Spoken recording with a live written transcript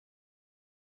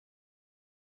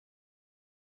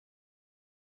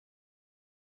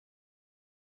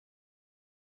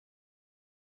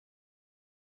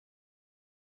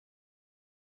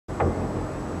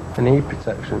They need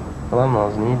protection. The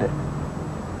landlords need it,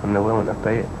 and they're willing to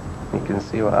pay it. You can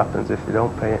see what happens if you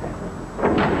don't pay it.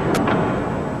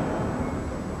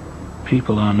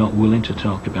 People are not willing to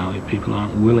talk about it. People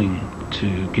aren't willing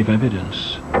to give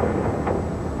evidence.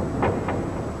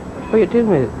 Well, you're dealing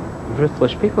with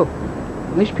ruthless people.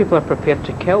 These people are prepared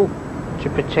to kill to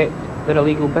protect their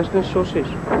illegal business sources.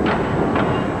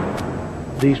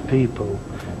 These people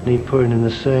need putting in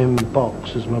the same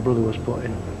box as my brother was put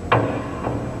in.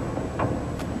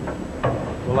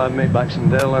 Well, I'm Mick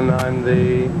Baxendale, and I'm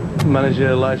the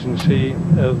manager licensee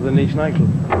of the Niche nightclub.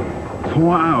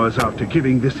 4 hours after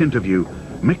giving this interview,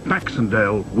 Mick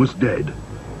Baxendale was dead.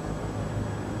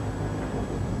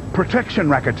 Protection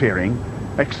racketeering,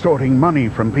 extorting money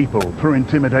from people through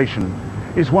intimidation,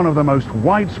 is one of the most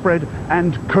widespread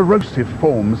and corrosive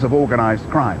forms of organized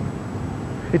crime.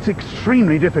 It's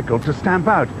extremely difficult to stamp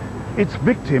out. Its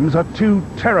victims are too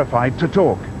terrified to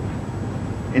talk.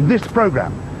 In this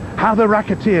program, how the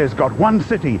racketeers got one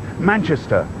city,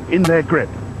 Manchester, in their grip,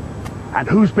 and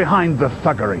who's behind the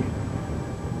thuggery.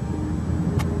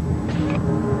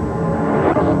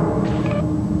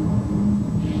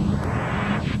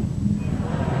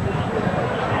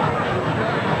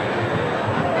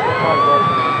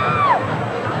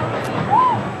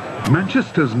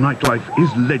 Manchester's nightlife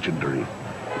is legendary,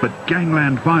 but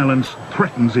gangland violence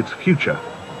threatens its future.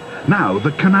 Now,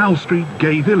 the Canal Street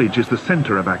gay village is the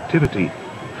centre of activity,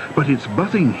 but it's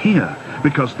buzzing here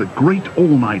because the great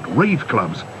all-night rave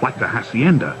clubs, like the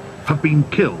Hacienda, have been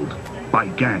killed by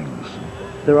gangs.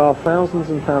 There are thousands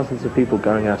and thousands of people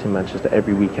going out in Manchester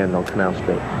every weekend on Canal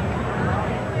Street.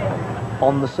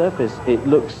 On the surface, it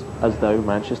looks as though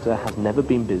Manchester has never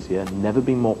been busier, never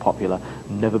been more popular,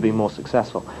 never been more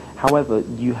successful. However,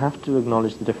 you have to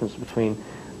acknowledge the difference between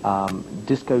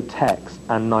discotheques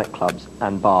and nightclubs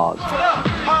and bars.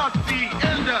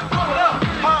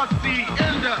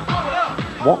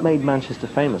 What made Manchester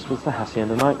famous was the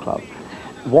Hacienda nightclub.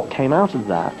 What came out of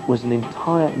that was an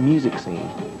entire music scene,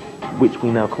 which we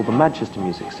now call the Manchester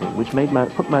music scene, which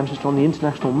put Manchester on the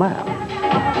international map.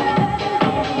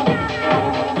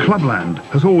 Clubland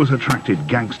has always attracted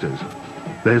gangsters.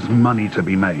 There's money to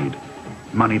be made.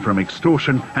 Money from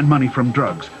extortion and money from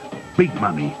drugs. Big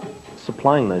money.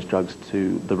 Supplying those drugs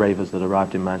to the ravers that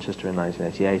arrived in Manchester in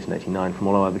 1988 and 89 from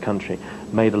all over the country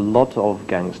made a lot of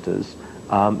gangsters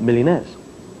millionaires.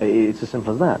 It's as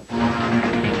simple as that.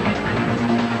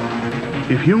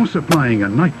 If you're supplying a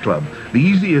nightclub, the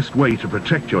easiest way to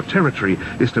protect your territory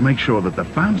is to make sure that the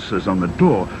bouncers on the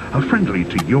door are friendly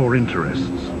to your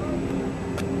interests.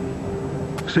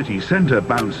 City centre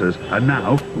bouncers are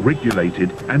now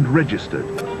regulated and registered.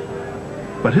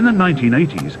 But in the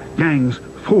 1980s, gangs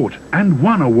fought and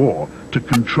won a war to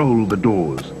control the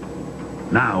doors.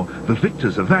 Now, the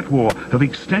victors of that war have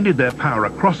extended their power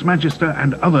across Manchester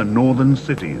and other northern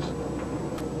cities.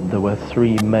 There were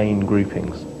three main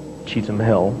groupings. Cheetham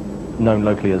Hill, known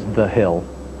locally as The Hill,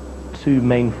 two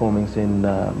main formings in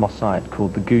Moss Side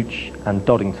called the Gooch and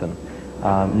Doddington,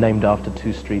 named after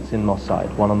two streets in Moss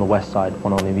Side, one on the west side,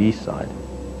 one on the east side.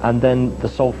 And then the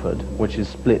Salford, which is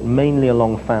split mainly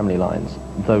along family lines,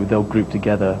 though they'll group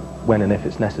together when and if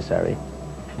it's necessary.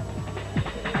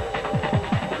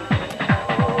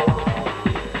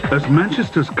 As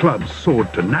Manchester's clubs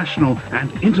soared to national and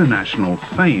international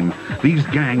fame, these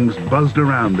gangs buzzed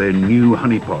around their new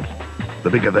honeypot. The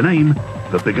bigger the name,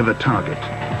 the bigger the target.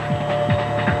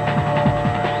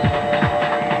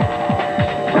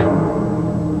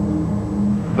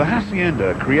 The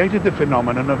Hacienda created the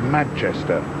phenomenon of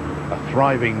Manchester, a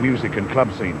thriving music and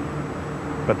club scene.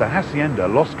 But the Hacienda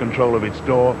lost control of its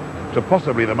door to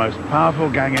possibly the most powerful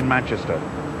gang in Manchester,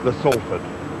 the Salford.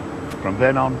 From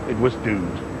then on, it was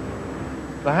doomed.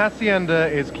 The Hacienda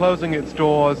is closing its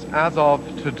doors as of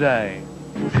today.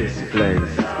 This place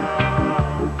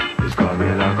is got me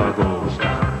like a ghost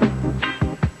town.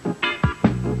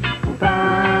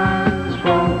 Bands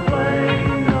won't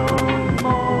play no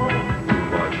more. You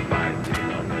watch fighting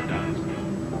on the dance.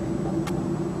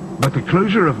 But the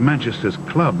closure of Manchester's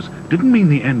clubs didn't mean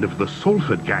the end of the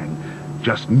Salford gang,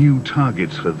 just new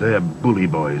targets for their bully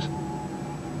boys.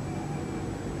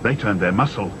 They turned their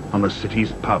muscle on the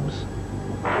city's pubs.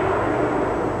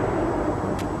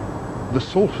 The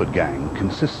Salford gang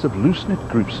consists of loose-knit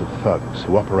groups of thugs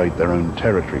who operate their own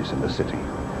territories in the city.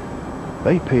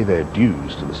 They pay their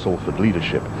dues to the Salford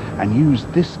leadership and use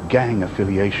this gang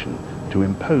affiliation to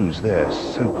impose their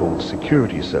so-called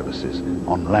security services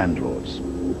on landlords.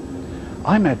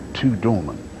 I met two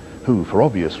doormen who, for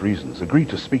obvious reasons, agreed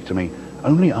to speak to me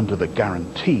only under the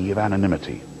guarantee of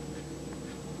anonymity.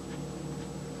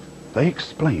 They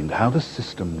explained how the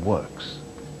system works.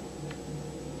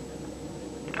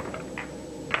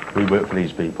 we work for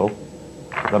these people,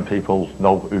 then people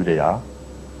know who they are,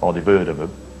 or they've heard of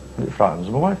them, and it frightens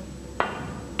them away.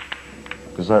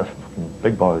 Because they're fucking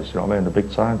big boys, you know what I mean, they're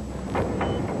big time.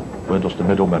 We're just the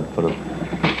middlemen for them.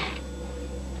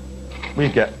 We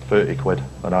get 30 quid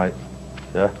a night,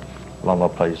 yeah?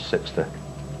 Landlord pays 60.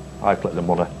 I collect the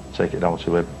money, take it down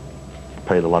to him,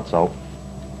 pay the lads out,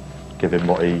 give him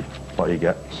what he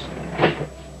gets.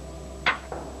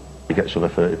 He gets the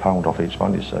 £30 off each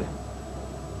man, you see.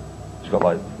 He's got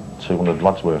like 200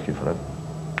 lads working for him.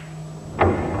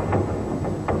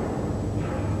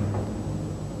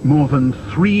 More than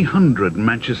 300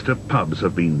 Manchester pubs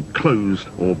have been closed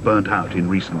or burnt out in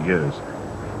recent years.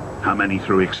 How many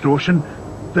through extortion?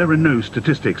 There are no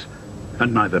statistics,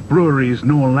 and neither breweries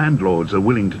nor landlords are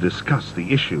willing to discuss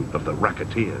the issue of the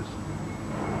racketeers.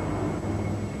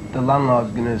 The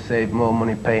landlord's going to save more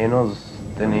money paying us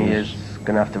than he is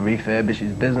going to have to refurbish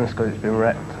his business because it's been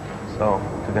wrecked. So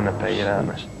they're going to pay it,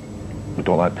 aren't they? We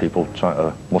don't like people trying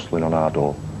to muscle in on our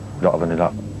door. We don't have any of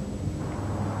that.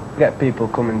 We get people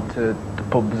coming to the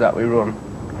pubs that we run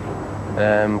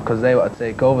because they want to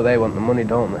take over. They want the money,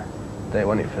 don't they? They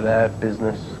want it for their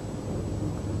business.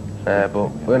 But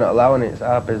we're not allowing it. It's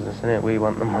our business, isn't it? We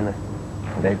want the money.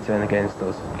 They turn against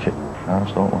us. Kick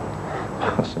arms, don't we?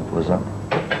 As simple as that.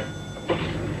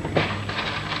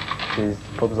 These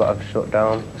pubs that have shut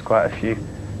down, there's quite a few,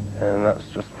 and that's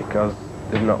just because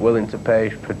they're not willing to pay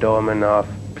for doorman or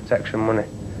protection money.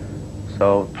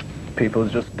 So people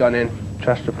have just gone in,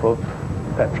 trashed the pub,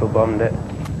 petrol bombed it,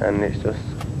 and it's just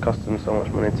cost them so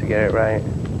much money to get it right.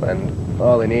 And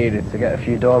all they need is to get a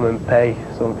few doormen pay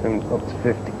something up to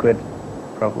 50 quid,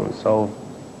 problem solved.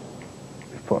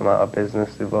 We've put them out of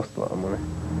business, they've lost a lot of money.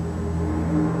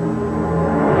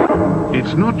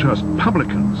 It's not just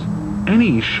publicans.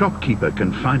 Any shopkeeper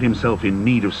can find himself in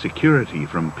need of security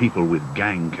from people with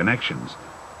gang connections.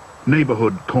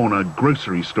 Neighbourhood corner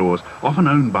grocery stores, often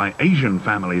owned by Asian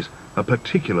families, are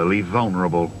particularly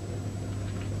vulnerable.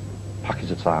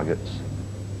 Package of targets.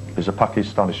 There's a package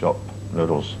stand shop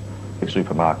near us, big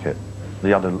supermarket.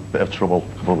 They had a bit of trouble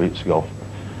a couple of weeks ago.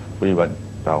 We went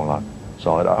down that,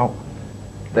 sorted it out.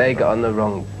 They got on the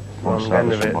wrong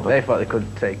end of it. They thought they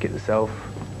could take it themselves,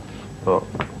 but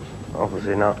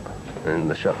obviously not.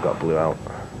 And the shop got blew out.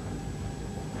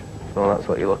 So that's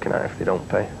what you're looking at if they don't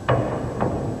pay.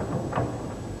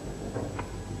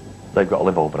 They've got to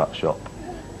live over that shop.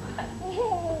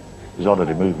 He's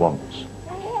already moved once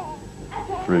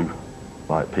through,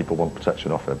 like, people want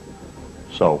protection off him.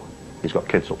 So he's got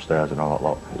kids upstairs and all that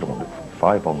lot. He don't want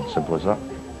 5 on, simple as that.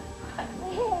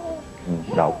 And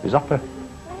now he's happy.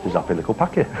 He's happy little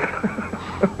packy.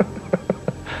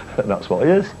 And that's what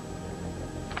he is.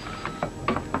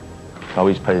 Now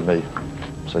he's paying me,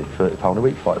 say, £30 a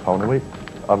week, £40 a week.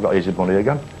 I've got easy money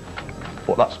again.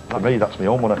 But that's, for me, that's my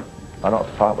own money. I don't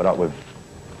have to part with that with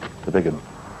the big one.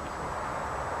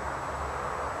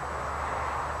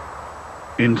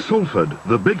 In Salford,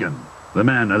 the big un, the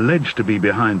man alleged to be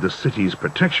behind the city's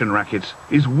protection rackets,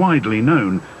 is widely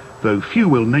known, though few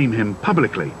will name him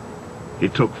publicly.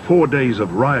 It took 4 days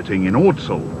of rioting in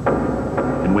Ordsall,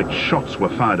 in which shots were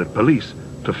fired at police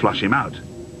to flush him out.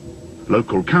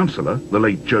 Local councillor, the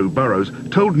late Joe Burrows,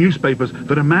 told newspapers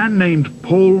that a man named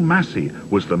Paul Massey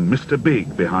was the Mr.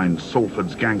 Big behind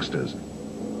Salford's gangsters.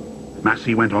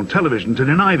 Massey went on television to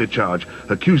deny the charge,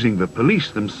 accusing the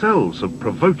police themselves of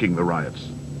provoking the riots.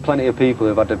 Plenty of people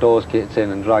who've had their doors kicked in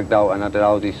and dragged out and had their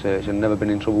houses searched and never been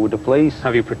in trouble with the police.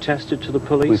 Have you protested to the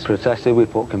police? We've protested,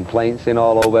 we've put complaints in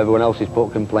all over, everyone else has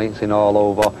put complaints in all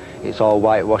over. It's all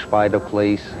whitewashed by the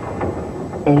police.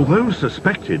 Although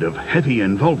suspected of heavy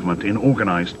involvement in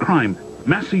organised crime,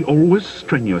 Massey always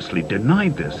strenuously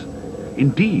denied this.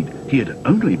 Indeed, he had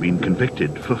only been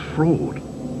convicted for fraud.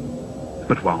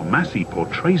 But while Massey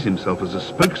portrays himself as a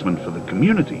spokesman for the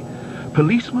community,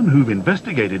 policemen who've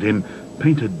investigated him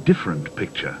paint a different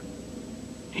picture.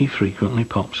 He frequently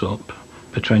pops up,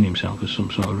 portraying himself as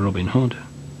some sort of Robin Hood.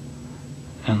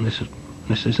 And this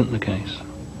isn't the case.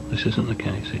 This isn't the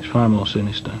case. It's far more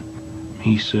sinister.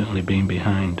 He's certainly been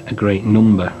behind a great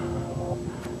number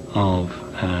of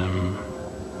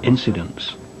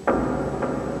incidents.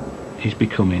 He's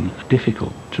becoming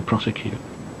difficult to prosecute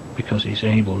because he's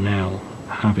able now,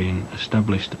 having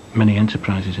established many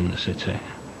enterprises in the city,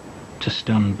 to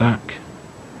stand back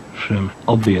from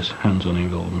obvious hands-on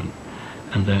involvement,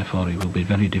 and therefore he will be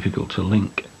very difficult to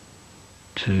link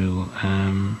to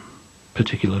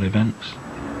particular events.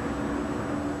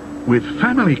 With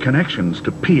family connections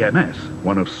to PMS,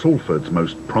 one of Salford's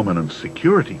most prominent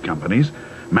security companies,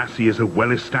 Massey is a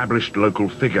well-established local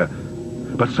figure.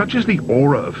 But such is the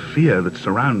aura of fear that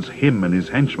surrounds him and his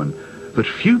henchmen, that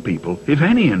few people, if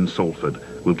any in Salford,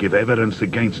 will give evidence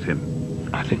against him.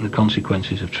 I think the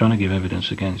consequences of trying to give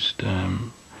evidence against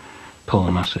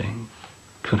Paul Massey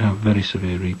could have very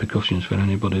severe repercussions for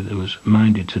anybody that was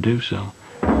minded to do so.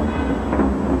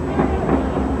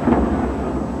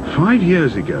 5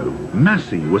 years ago,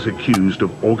 Massey was accused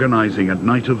of organising a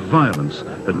night of violence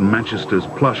at Manchester's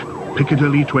plush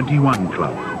Piccadilly 21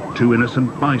 Club. 2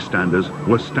 innocent bystanders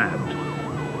were stabbed.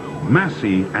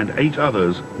 Massey and 8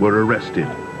 others were arrested.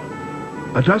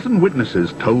 A dozen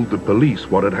witnesses told the police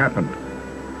what had happened.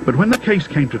 But when the case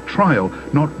came to trial,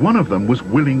 not one of them was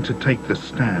willing to take the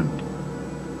stand.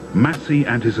 Massey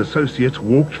and his associates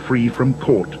walked free from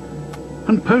court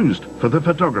and posed for the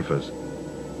photographers.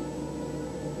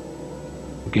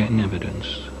 Getting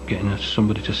evidence, getting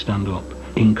somebody to stand up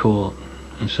in court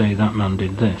and say that man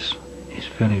did this is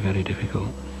very, very difficult.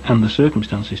 And the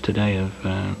circumstances today of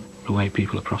the way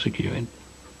people are prosecuted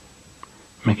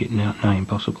make it nigh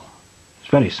impossible. It's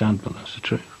very sad, but that's the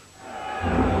truth.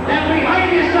 Now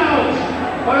behave yourselves,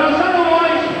 or else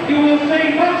otherwise you will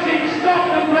see boxing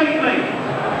stop completely.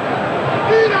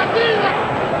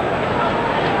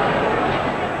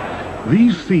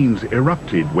 These scenes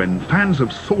erupted when fans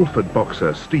of Salford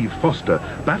boxer Steve Foster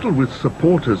battled with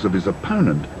supporters of his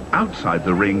opponent outside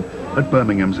the ring at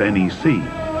Birmingham's NEC.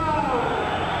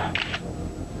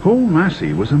 Paul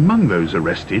Massey was among those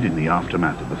arrested in the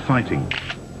aftermath of the fighting.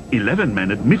 11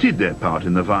 men admitted their part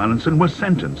in the violence and were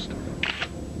sentenced.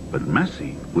 But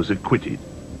Massey was acquitted.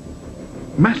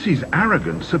 Massey's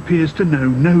arrogance appears to know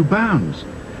no bounds.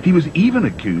 He was even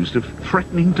accused of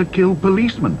threatening to kill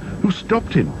policemen who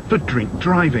stopped him for drink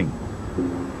driving.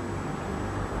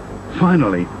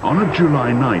 Finally, on a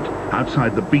July night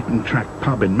outside the Beaten Track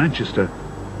pub in Manchester,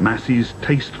 Massey's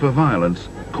taste for violence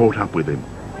caught up with him.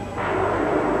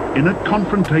 In a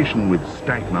confrontation with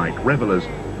stag night revellers,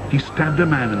 he stabbed a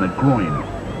man in the groin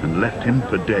and left him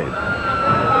for dead.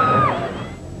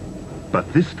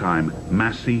 But this time,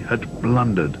 Massey had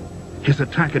blundered. His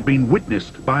attack had been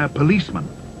witnessed by a policeman.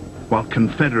 While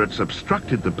Confederates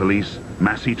obstructed the police,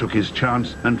 Massey took his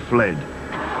chance and fled.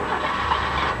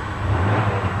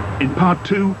 In part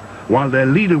 2, while their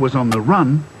leader was on the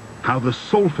run, how the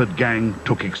Salford gang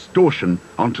took extortion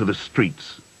onto the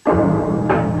streets.